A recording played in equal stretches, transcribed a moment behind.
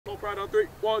Go right on three.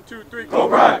 1, 2, 3. Go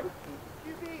right. QB,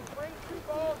 bring 2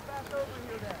 balls back over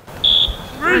here then.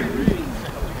 3.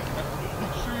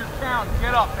 Make sure you're counting.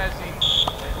 Get up, Pezzy.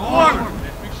 4.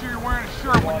 Make sure you're wearing a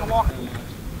shirt when you're walking.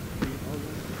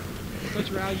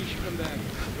 Such rally, you should come back.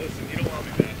 Listen, you don't want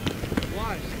me back.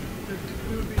 Why?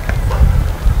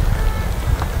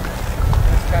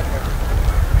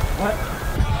 What?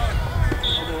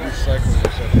 Recycling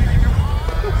yourself.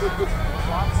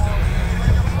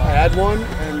 I had one,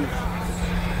 and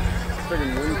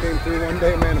friggin' wind came through one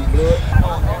day, man, and blew it.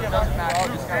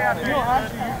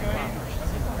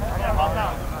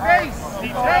 Face!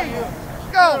 Face!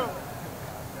 Go!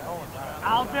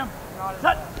 Out him.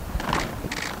 Set.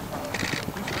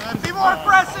 Be more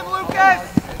aggressive, Lucas!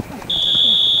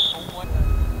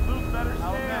 Luke, better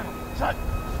stand. Set.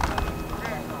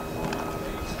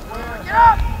 Get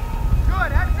up! Good,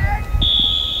 that's it!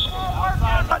 Come on, work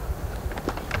it!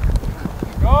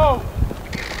 Go! A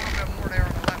little bit more there on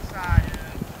the left side.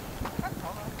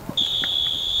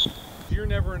 You're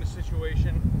never in a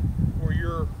situation where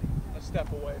you're a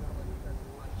step away.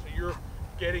 So you're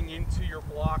getting into your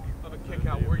block of a kick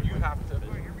out where you have to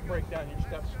break down your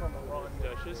steps from a run.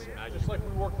 Just like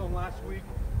we worked on last week,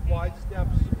 wide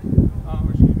steps,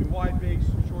 wide base,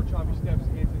 short choppy steps,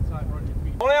 hands inside, run your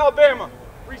feet. On Alabama,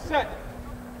 reset.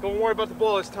 Don't worry about the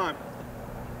ball this time.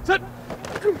 Set.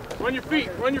 Run your feet,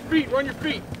 run your feet, run your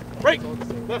feet. Break.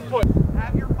 Left foot.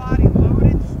 Have your body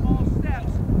loaded, small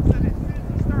steps, so that as soon as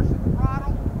he starts to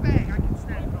throttle, bang, I can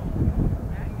snap it over.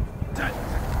 Okay?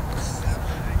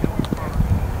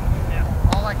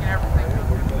 Yeah, all I can ever think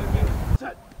of.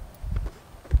 Set.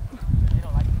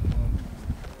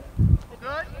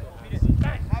 Good?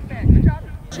 Not bad. Good job.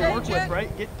 Change it. Right?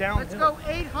 Get down. Let's go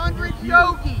 800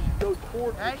 yogi. Go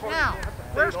toward Okay, now,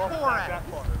 where's Core at?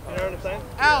 You know what I'm saying?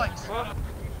 Alex.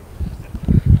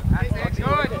 That's it.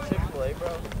 Good. Chick-fil-A,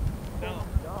 bro.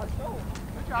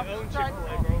 Good job.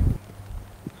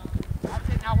 That's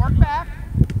it. Now work back.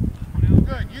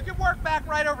 Good. You can work back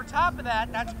right over top of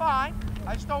that. That's fine.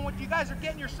 I just don't want you guys are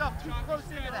getting yourself too close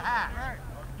into the hash.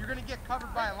 You're going to get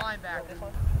covered by a linebacker.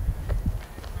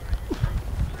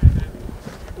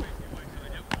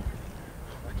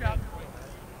 Good job.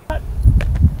 Good.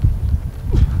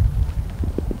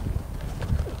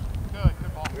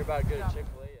 Good ball. We're about to go to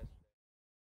Chick-fil-A.